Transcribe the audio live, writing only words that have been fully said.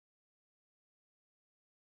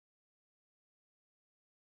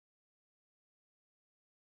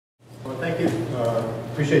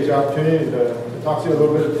Appreciate the opportunity to talk to you a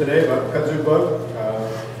little bit today about Kudzu Bug.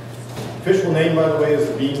 Official name, by the way, is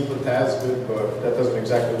the bean Plasmid, but that doesn't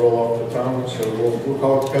exactly roll off the tongue, so we'll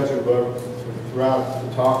call it Kudzu Bug throughout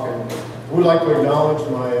the talk. And I would like to acknowledge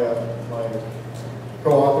my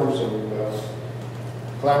co-authors and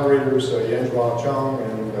collaborators, Yanjua Chong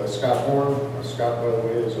and Scott Horn. Scott, by the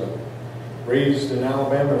way, is raised in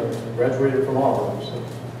Alabama and graduated from Auburn. So.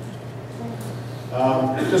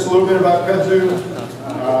 Just a little bit about kudzu.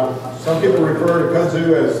 Some people refer to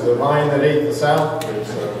kudzu as the vine that ate the South. It's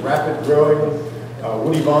a rapid growing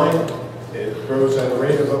woody vine. It grows at a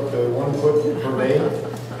rate of up to 1 foot per day.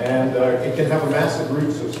 And it can have a massive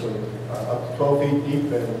root system, up to 12 feet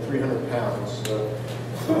deep and 300 pounds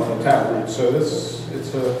on a taproot. So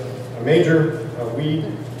it's a major weed.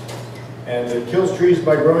 And it kills trees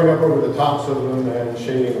by growing up over the tops of them and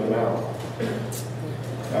shading them out.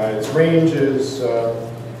 Its range is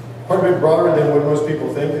quite a bit broader than what most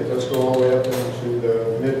people think. It does go all the way up into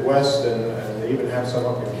the Midwest, and they even have some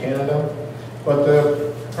up in Canada. But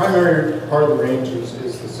the primary part of the range is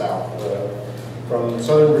the South, from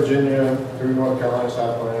Southern Virginia through North Carolina,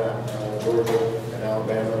 South Carolina, Georgia, and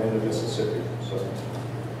Alabama into Mississippi. So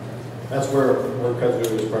that's where kudzu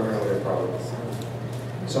is primarily a problem.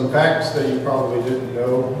 Some facts that you probably didn't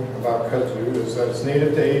know about kudzu is that it's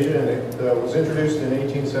native to Asia, and it was introduced in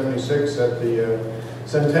 1876 at the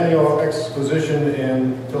Centennial Exposition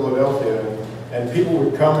in Philadelphia. And people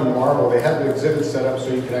would come and marvel. They had the exhibit set up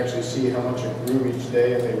so you could actually see how much it grew each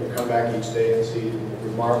day, and they would come back each day and see,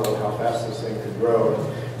 would marvel at how fast this thing could grow.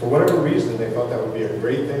 And for whatever reason, they thought that would be a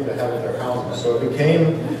great thing to have in their houses. So it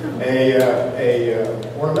became a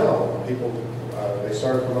ornamental. People, they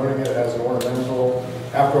started promoting it as an ornamental.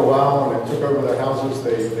 After a while, when it took over their houses,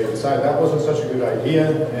 they decided that wasn't such a good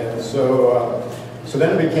idea, and so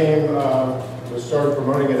then it became, we started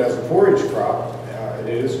promoting it as a forage crop.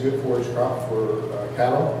 It is a good forage crop for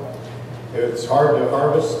cattle. It's hard to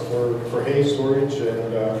harvest for hay storage,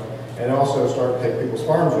 and also started to take people's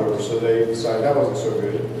farms over, so they decided that wasn't so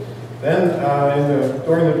good. Then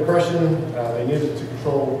during the Depression, they needed to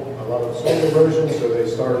control a lot of soil erosion, so they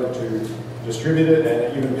started to distribute it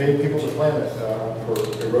and even paid people to plant it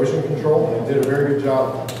for erosion control, and they did a very good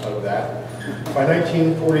job of that. By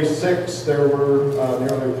 1946, there were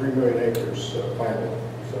nearly 3 million acres planted.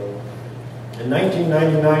 So, in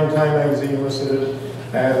 1999, Time magazine listed it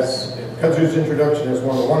as kudzu's introduction as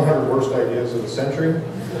one of the 100 worst ideas of the century.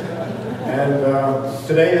 And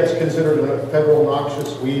today, it's considered a federal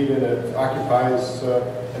noxious weed, and it occupies.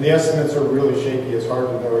 And the estimates are really shaky. It's hard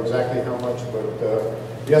to know exactly how much, but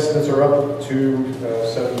the estimates are up to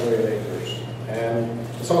 7 million acres. And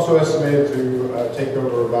it's also estimated to take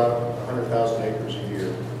over about 100,000 acres a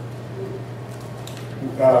year.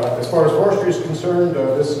 As far as forestry is concerned,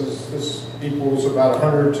 this equals about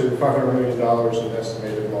 $100 to $500 million in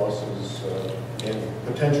estimated losses in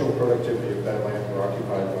potential productivity if that land were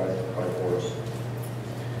occupied by forest.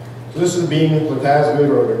 So this is the bean Plasmid,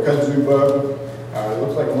 or the Kudzu Bug. It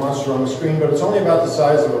looks like a monster on the screen, but it's only about the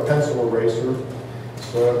size of a pencil eraser.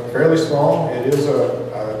 It's fairly small. It is a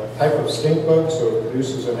type of stink bug, so it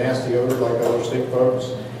produces a nasty odor like other stink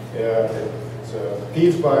bugs. It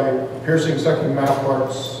feeds by piercing, sucking mouth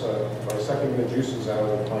parts, by sucking the juices out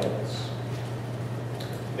of the plants.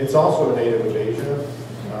 It's also a native of Asia.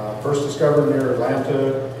 First discovered near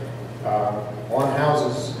Atlanta on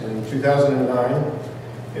houses in 2009.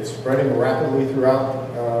 It's spreading rapidly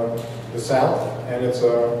throughout the South, and it's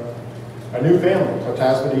a new family.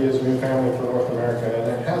 Plasmid is a new family for North America, and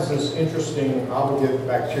it has this interesting obligate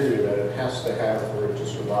bacteria that it has to have for it to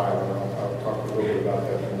survive, and I'll talk a little bit about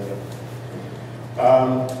that in a minute.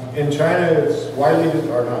 In China, it's widely,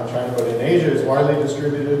 or not China, but in Asia, it's widely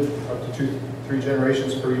distributed up to 2-3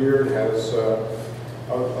 generations per year. It has a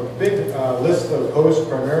big list of hosts,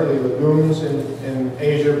 primarily legumes in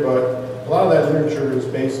Asia, but a lot of that literature is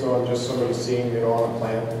based on just somebody seeing it on a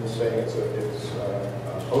plant and saying it's a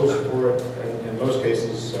host for it. And in most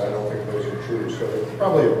cases, I don't think those are true. So it's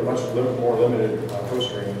probably a much more limited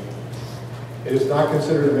host range. It is not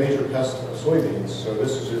considered a major pest of soybeans. So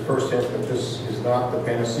this is your first hint that this is not the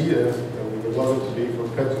panacea that we would love it to be for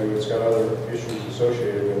kudzu. It's got other issues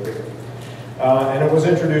associated with it. And it was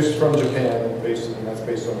introduced from Japan, and that's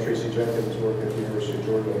based on Tracy Jenkins' work at the University of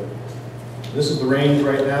Georgia. This is the range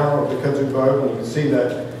right now of the Kudzu Bug, and you can see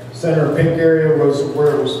that center pink area was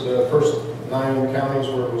where it was the first 9 counties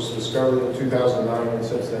where it was discovered in 2009, and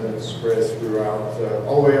since then it's spread throughout,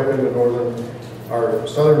 all the way up into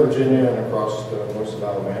southern Virginia and across most of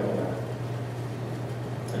Alabama now.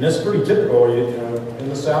 And that's pretty typical. In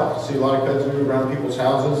the South, you see a lot of kudzu around people's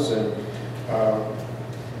houses, and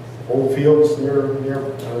old fields near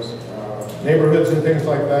neighborhoods and things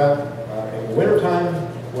like that. In the wintertime,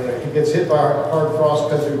 when it gets hit by hard frost,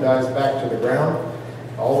 kudzu dies back to the ground.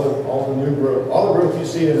 All the new growth, all the growth you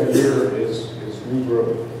see in a year is new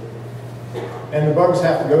growth. And the bugs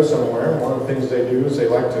have to go somewhere. One of the things they do is they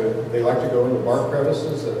like to go into bark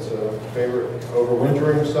crevices. That's a favorite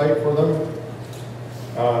overwintering site for them.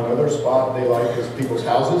 Another spot they like is people's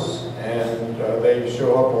houses, and they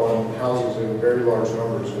show up on houses in very large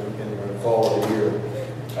numbers in the fall of the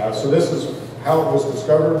year. So this is how it was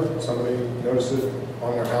discovered. Somebody noticed it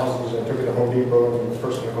on their houses and took it to Home Depot, and the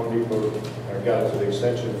person at Home Depot got it to the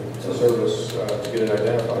extension service to get it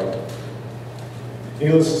identified.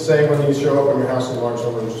 Needless to say, when these show up in your house in large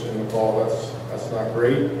numbers in the fall, that's not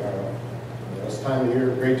great. It's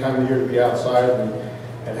great time of the year to be outside,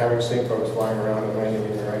 and having stink bugs flying around and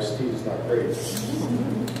landing in your iced tea is not great.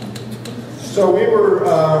 So we were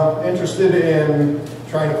interested in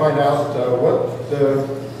trying to find out what the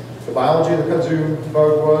biology of the kudzu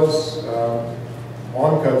bug was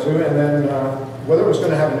on kudzu, and then whether it was going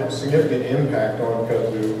to have a significant impact on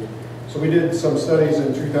kudzu. So we did some studies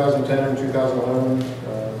in 2010 and 2011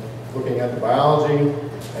 looking at the biology,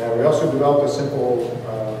 and we also developed a simple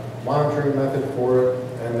monitoring method for it,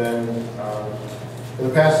 and then for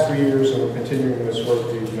the past 3 years, and we're continuing this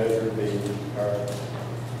work, we've measured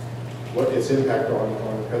what its impact on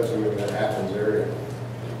kudzu in the Athens area.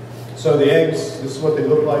 So the eggs, this is what they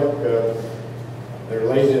look like. They're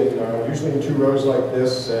laid in usually in 2 rows like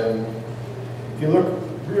this, and if you look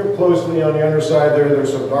real closely on the underside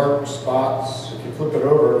there's some dark spots. If you flip it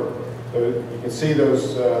over, you can see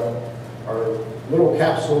those are little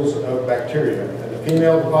capsules of bacteria, and the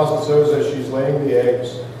female deposits those as she's laying the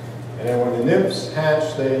eggs. And then when the nymphs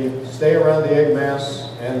hatch, they stay around the egg mass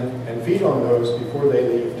and feed on those before they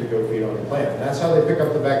leave to go feed on the plant. And that's how they pick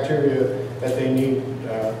up the bacteria that they need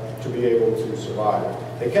to be able to survive.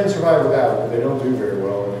 They can survive without it, but they don't do very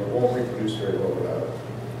well, and they won't reproduce very well without it.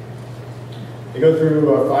 They go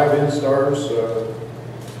through 5 instars,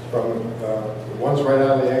 from the ones right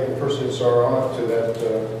out of the egg, the first instar on up to that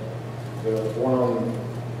the one on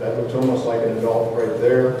that looks almost like an adult right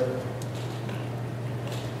there.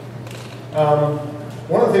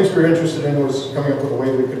 One of the things we were interested in was coming up with a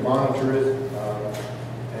way we could monitor it,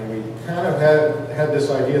 and we kind of had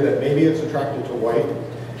this idea that maybe it's attracted to white,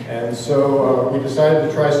 and so we decided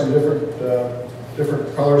to try some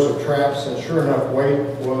different colors of traps, and sure enough, white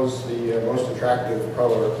was the most attractive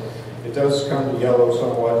color. It does come to yellow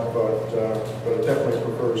somewhat, but it definitely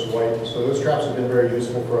prefers white. So those traps have been very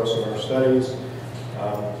useful for us in our studies,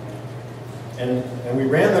 and we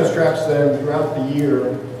ran those traps then throughout the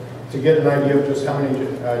year to get an idea of just how many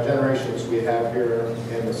generations we have here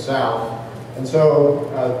in the South. And so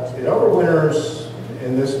it overwinters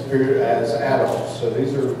in this period as adults. So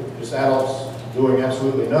these are just adults doing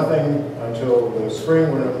absolutely nothing until the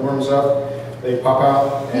spring. When it warms up, they pop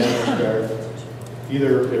out, and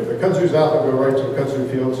either if the kudzu's out, they'll go right to the kudzu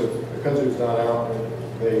fields. If the kudzu's not out,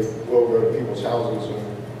 they will go to people's houses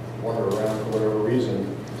and wander around for whatever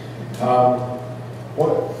reason.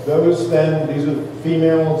 These are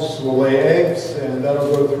females will lay eggs, and that'll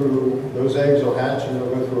go through, those eggs will hatch, and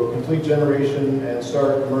they'll go through a complete generation and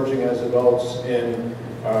start emerging as adults in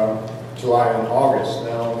July and August.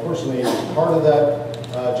 Now, unfortunately, part of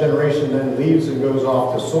that generation then leaves and goes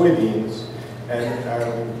off to soybeans,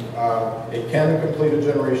 and it can complete a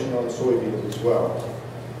generation on soybeans as well.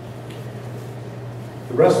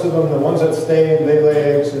 The rest of them, the ones that stay, they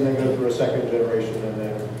lay eggs and then go through a second generation, and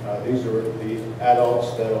then these are the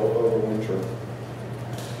adults that will overwinter.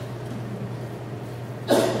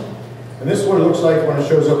 And this is what it looks like when it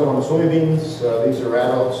shows up on soybeans. These are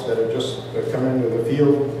adults that have just come into the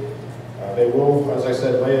field. They will, as I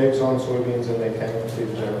said, lay eggs on soybeans, and they can complete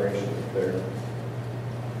a generation there.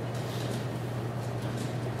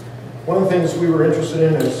 One of the things we were interested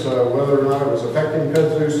in is whether or not it was affecting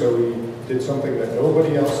kudzu, so we did something that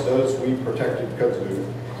nobody else does. We protected kudzu.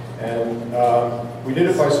 And we did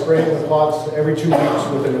it by spraying the plots every 2 weeks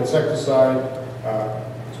with an insecticide,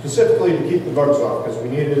 specifically to keep the bugs off, because we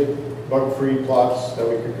needed bug-free plots that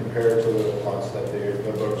we could compare to the plots that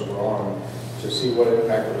the bugs were on to see what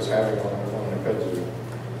impact it was having on the kudzu.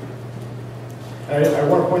 And I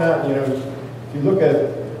want to point out, if you look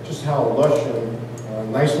at just how lush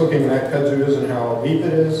and nice looking that kudzu is and how deep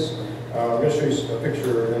it is, I'm going to show you a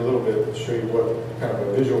picture in a little bit to show you what kind of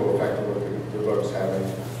a visual effect of what the bug's having.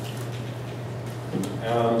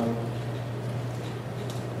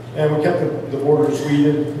 And we kept the borders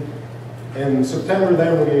weeded. In September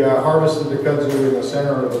then we harvested the kudzu in the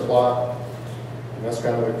center of the plot, and that's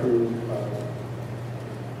kind of the crude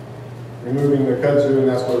removing the kudzu, and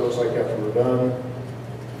that's what it looks like after we're done.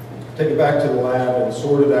 Take it back to the lab and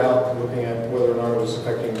sort it out, looking at whether or not it was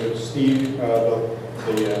affecting the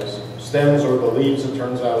stems or the leaves. It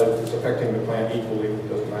turns out it's affecting the plant equally. It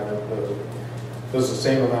doesn't matter. It does the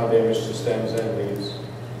same amount of damage to stems and leaves.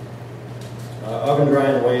 Oven dry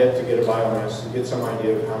and weigh it to get a biomass, to get some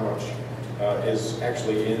idea of how much is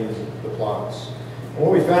actually in the plots. And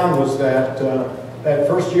what we found was that that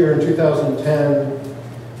first year in 2010,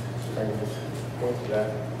 if I can point to that,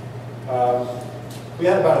 we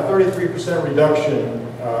had about a 33% reduction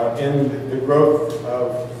in the growth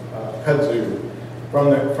of kudzu from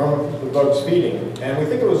the bugs feeding. And we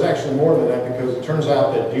think it was actually more than that because it turns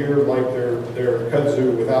out that deer like their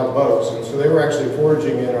kudzu without bugs. And so they were actually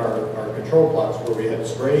foraging in our control plots where we had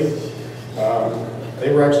sprayed.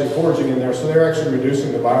 They were actually foraging in there, so they were actually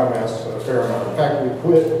reducing the biomass a fair amount. In fact, we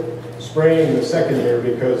quit spraying the second year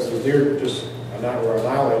because the deer just were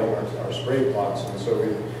annihilating our spray plots. And so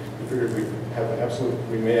we figured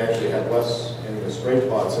we may actually have less in the spray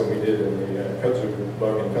plots than we did in the kudzu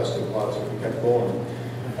bug infested plots if we kept going.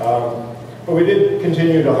 But we did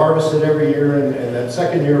continue to harvest it every year, and that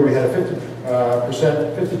second year we had a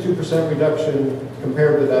 52% reduction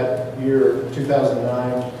compared to that year,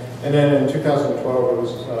 2009. And then in 2012 it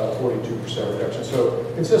was 42% reduction. So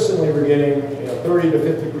consistently we're getting 30 to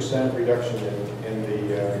 50% reduction in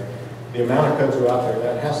the amount of kudzu out there.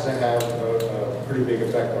 That has to have a pretty big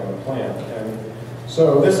effect on the plant. And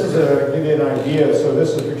so this is give you an idea. So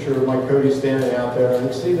this is a picture of Mike Cody standing out there, and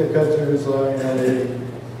you see the kudzu is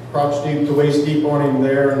crotch deep to waist deep on him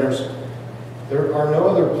there, and there are no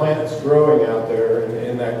other plants growing out there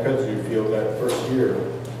in that kudzu field that first year.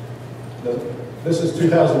 This is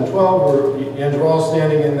 2012, where Andrew all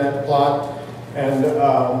standing in that plot, and the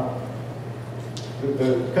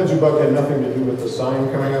kudzu bug had nothing to do with the sign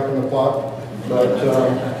coming up in the plot, but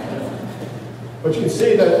you can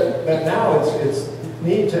see that now it's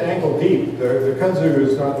knee to ankle deep. The kudzu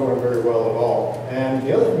is not doing very well at all. And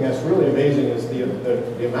the other thing that's really amazing is the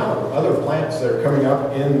amount of other plants that are coming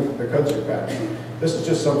up in the kudzu patch. This is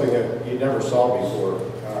just something that you never saw before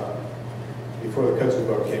the kudzu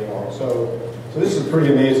bug came along. So this is pretty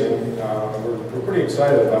amazing. We're pretty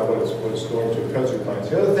excited about what it's doing to the kudzu plants.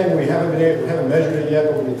 The other thing we haven't measured it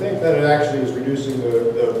yet, but we think that it actually is reducing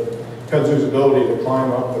the kudzu's ability to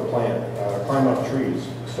climb up the plant, climb up trees.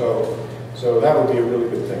 So that would be a really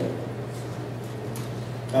good thing.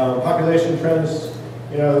 Population trends,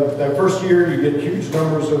 that first year you get huge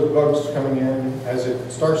numbers of bugs coming in. As it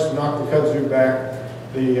starts to knock the kudzu back,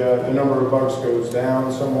 the number of bugs goes down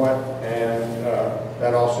somewhat, and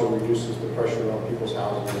that also reduces the pressure on people's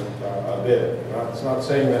houses a bit. It's not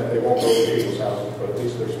saying that they won't go to people's houses, but at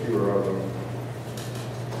least there's fewer of them.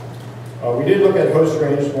 We did look at host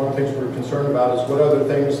range. One of the things we're concerned about is what other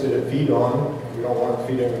things did it feed on. We don't want it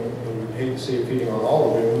feeding, we hate to see it feeding on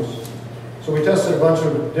all lagoons. So we tested a bunch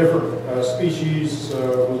of different species,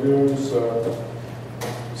 lagoons,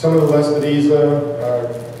 some of the Lespedeza.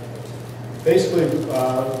 Basically,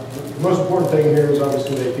 the most important thing here is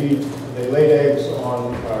obviously they laid eggs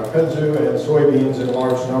on kudzu and soybeans in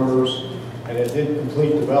large numbers, and it did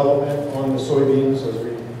complete development on the soybeans, as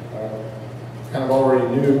we kind of already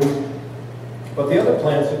knew. But the other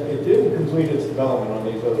plants, it didn't complete its development on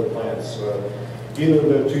these other plants. Either of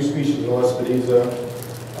the two species of Lespedeza,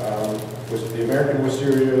 with the American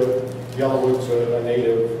wisteria, yellowwood's a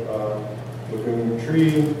native lagoon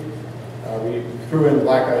tree. We threw in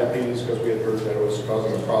black-eyed peas because we had heard that it was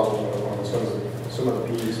causing a problem on some of the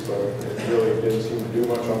peas, but it really didn't seem to do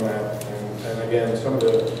much on that. And again, some of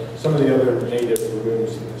the other native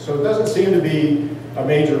lagoons. So it doesn't seem to be a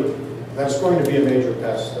major. That's going to be a major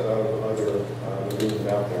pest of other lagoons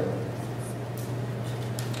out there.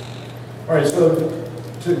 All right, so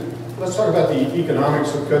let's talk about the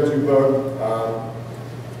economics of kudzu bug.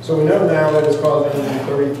 So we know now that it's causing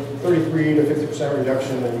 33 to 50%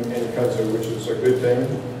 reduction in kudzu, which is a good thing.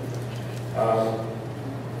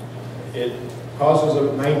 It causes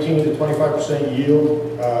a 19 to 25%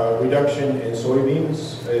 yield reduction in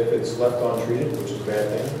soybeans if it's left untreated, which is a bad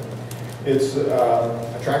thing. It's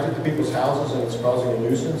attracted to people's houses, and it's causing a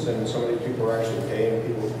nuisance, and some of these people are actually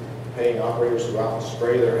paying operators to go out and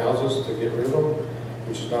spray their houses to get rid of them,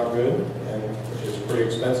 which is not good, and which is pretty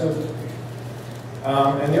expensive.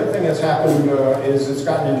 And the other thing that's happened is it's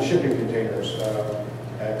gotten into shipping containers.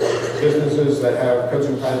 Businesses that have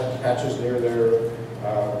kudzu patches near their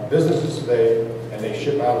businesses, they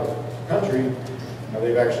ship out of the country.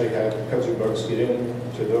 They've actually had kudzu bugs get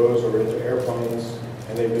into those or into airplanes,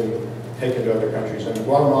 and they've been taken to other countries. And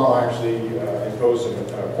Guatemala actually imposed a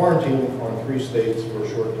quarantine on 3 states for a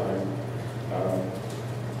short time.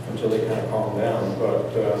 until they kind of calm down.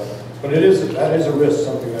 But that is a risk,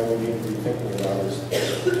 something that we need to be thinking about, is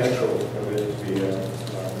the potential of it to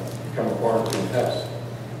become a quarantine pest.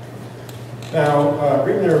 Now,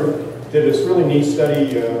 Griebner did this really neat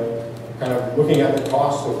study kind of looking at the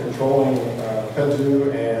cost of controlling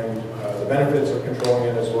kudzu and the benefits of controlling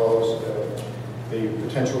it, as well as the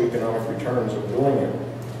potential economic returns of doing it.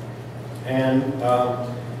 And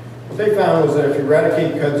what they found was that if you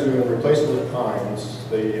eradicate kudzu and replace it with pines,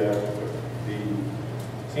 the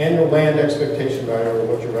annual land expectation value, or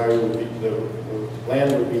what your value would be, the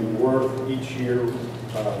land would be worth each year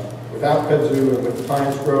without kudzu and with the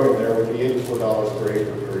pines growing there, would be $84 per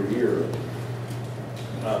acre per year.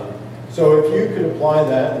 So if you could apply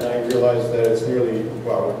that, and I realize that it's nearly,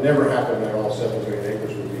 well, it would never happen that all 7 million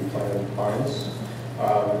acres would be planted with pines.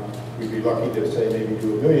 We'd be lucky to say maybe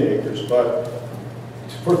do 1 million acres, but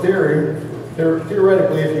for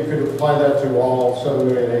theoretically, if you could apply that to all 7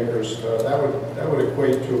 million acres, that would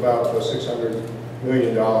equate to about $600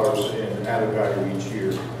 million in added value each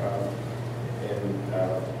year in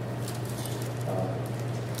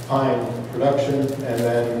pine production. And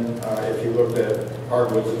then if you looked at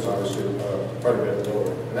hardwoods, it's obviously quite a bit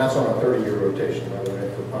lower. And that's on a 30-year rotation, by the way,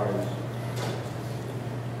 for pines.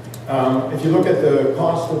 If you look at the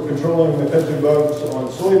cost of controlling the kudzu bugs on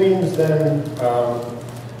soybeans, then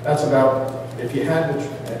that's about, if you had to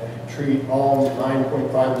treat all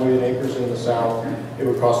 9.5 million acres in the South, it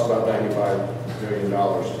would cost about $95 million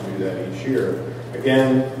to do that each year.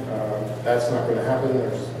 Again, that's not going to happen.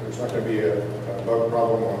 There's not going to be a bug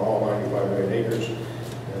problem on all 95 million acres.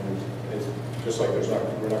 And it's just like we're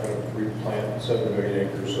not going to replant 7 million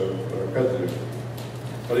acres of kudzu.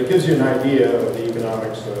 But it gives you an idea of the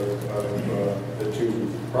economics of the two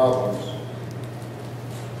problems.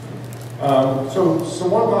 So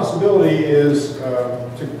one possibility is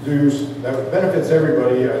to do, that benefits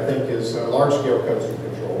everybody, I think, is large-scale kudzu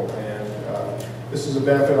control. And this is a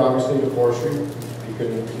benefit, obviously, to forestry. You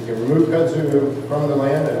can remove kudzu from the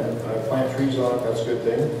land and plant trees on it. That's a good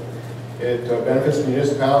thing. It benefits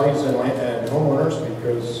municipalities and homeowners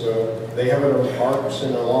because they have it on parks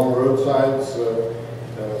and along roadsides.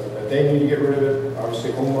 They need to get rid of it.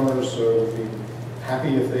 Obviously, homeowners would be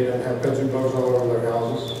happy if they didn't have kudzu bugs all over their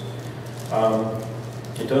houses.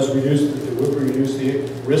 It would reduce the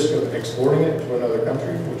risk of exporting it to another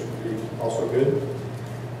country, which would be also good.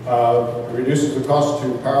 It reduces the cost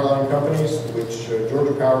to power line companies, which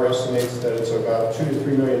Georgia Power estimates that it's about $2 to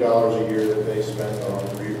 $3 million a year that they spend on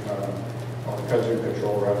kudzu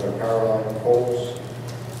control around their power line poles.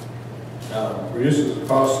 Reduces the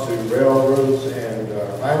cost to railroads and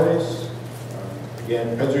highways.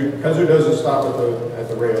 Again, kudzu doesn't stop at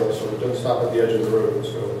the rails, so it doesn't stop at the edge of the road.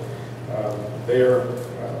 So they are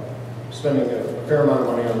spending a fair amount of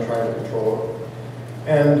money on trying to control it.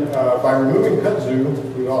 And by removing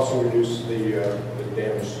kudzu, we also reduce the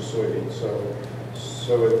damage to soybeans.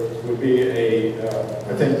 So it would be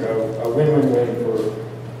I think, a win-win-win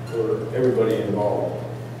for everybody involved.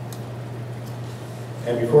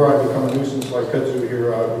 And before I become a nuisance like kudzu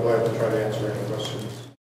here, I'd be glad to try to answer any